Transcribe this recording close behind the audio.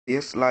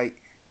It's lite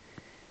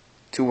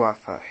to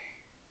Wi-Fi.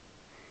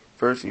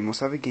 First, you must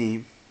have a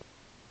game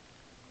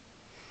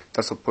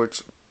that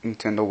supports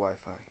Nintendo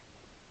Wi-Fi.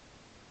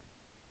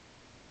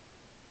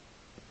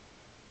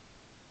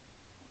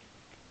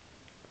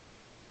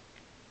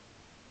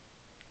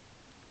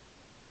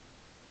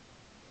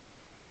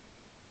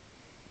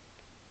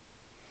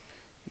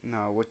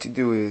 Now, what you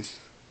do is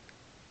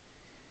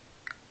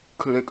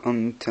click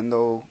on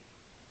Nintendo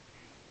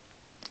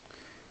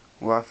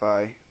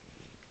Wi-Fi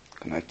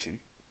connection.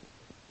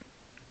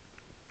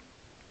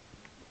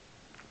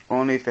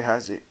 Only if it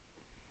has it.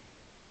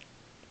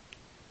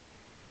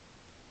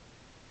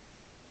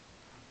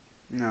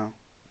 Now,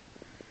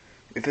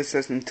 if it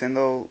says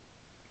Nintendo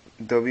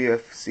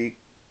WFC,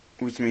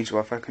 which means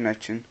Wi-Fi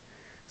connection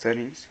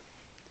settings,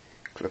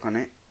 click on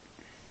it.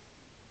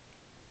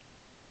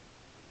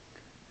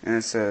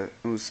 And it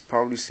will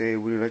probably say,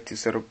 would you like to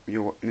set up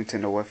your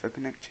Nintendo Wi-Fi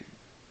connection?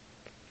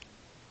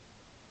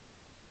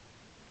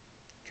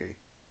 Okay.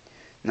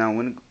 Now,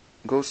 when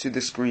it goes to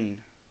the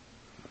screen,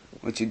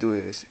 what you do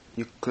is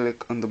you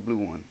click on the blue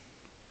one.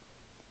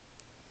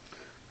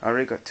 I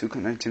already got two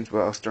connections, but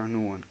I'll start a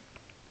new one.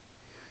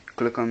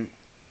 Click on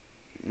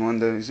one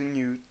that isn't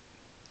you.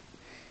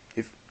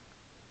 If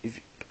you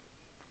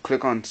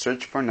click on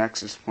search for an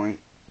access point,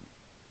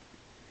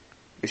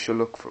 it should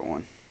look for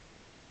one.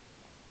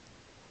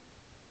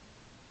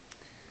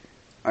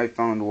 I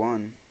found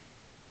one.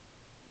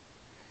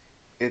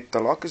 If the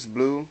lock is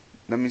blue,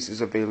 that means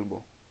it's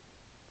available.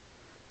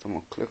 So I'm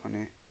gonna click on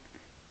it.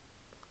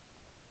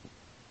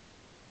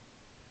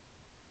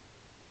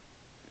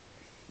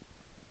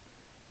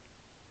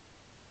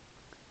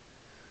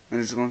 And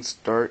it's going to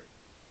start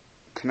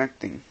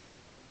connecting.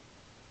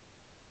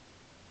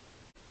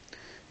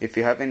 If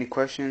you have any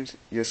questions,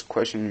 just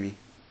question me.